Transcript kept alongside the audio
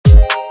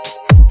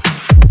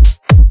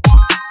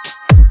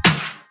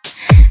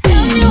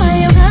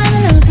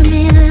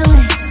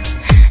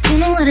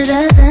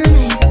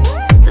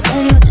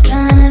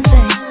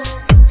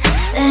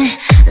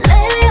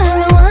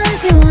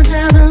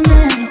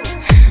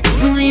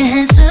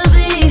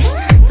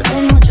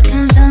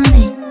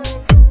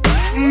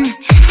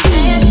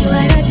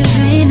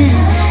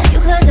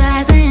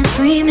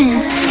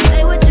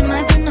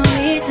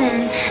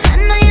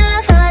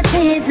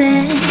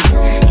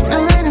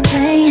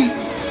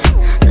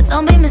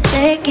don't be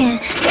mistaken.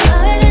 You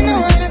already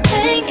know what I'm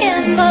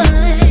thinking,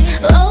 boy.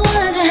 Oh,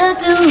 why'd you have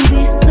to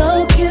be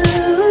so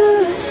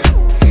cute?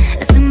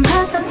 It's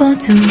impossible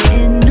to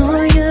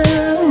ignore you.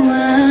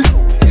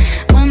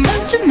 Why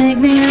must you make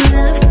me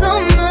laugh so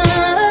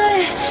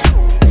much?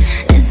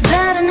 Is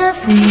that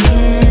enough? We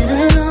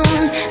get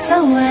along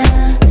so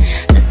well.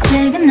 Just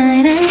say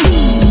goodnight and go.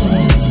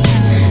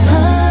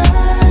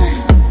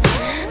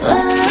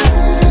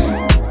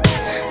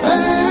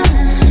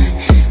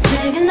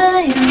 Say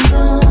goodnight and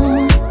go.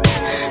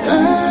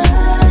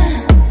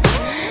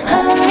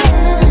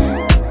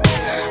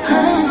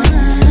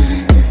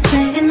 Just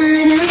say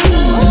goodnight and go.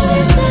 All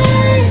these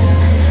days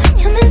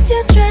you miss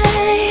your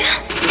train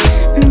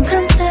and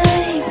come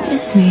stay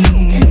with me.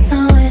 It's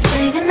always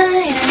say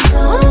goodnight and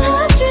go. We'll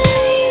have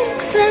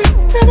drinks and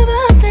talk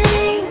about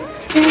things,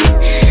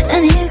 yeah.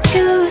 Any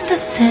excuse to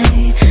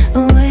stay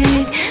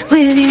awake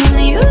with you.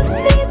 When you'd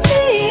sleep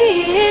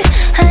here,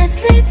 I'd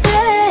sleep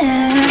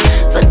there.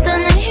 But then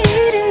the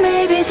heating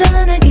may be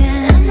done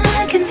again. Am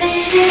I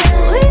convenient?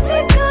 We'd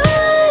be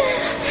good,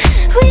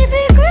 we'd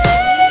be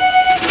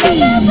great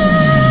together.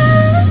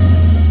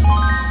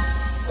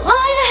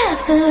 Why you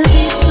have to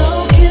be so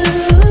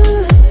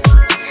cute?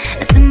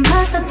 It's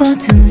impossible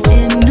to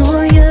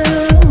ignore you.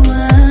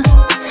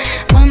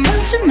 Why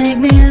must you make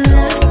me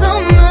laugh so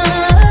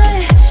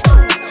much?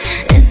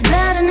 Is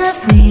that enough?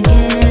 We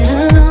get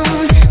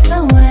along so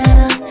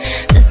well.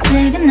 Just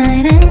say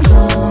goodnight and go.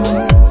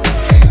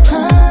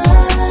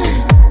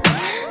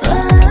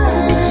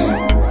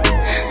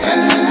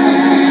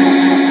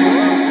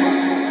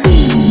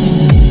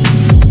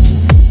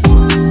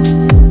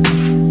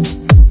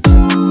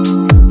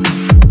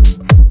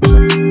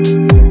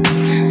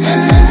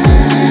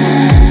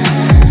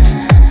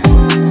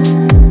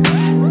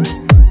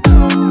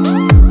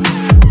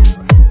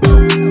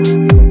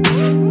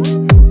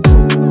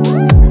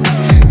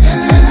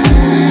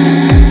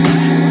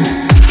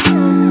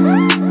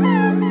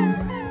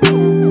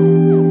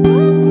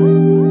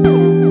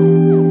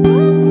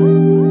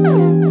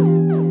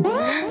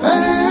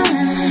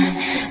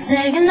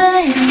 Say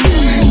goodnight and go.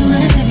 You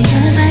wanna baby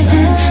just like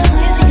this? Know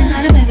you thinking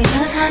about it, baby,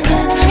 just like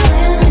this. Know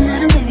you looking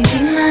at him, baby, be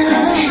my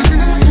list. I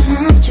know what you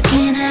want, but you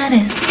can't have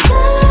this.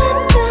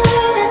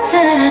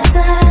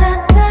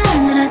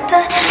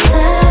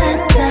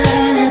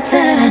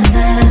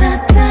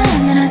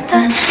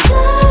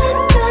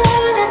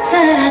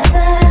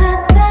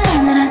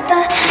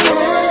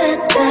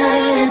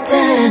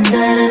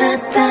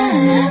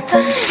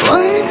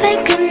 Wanna say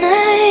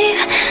goodnight,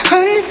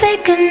 wanna say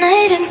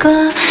goodnight and go.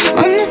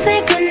 Wanna say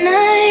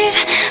goodnight,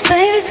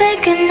 baby, say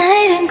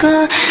goodnight and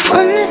go.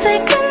 Wanna say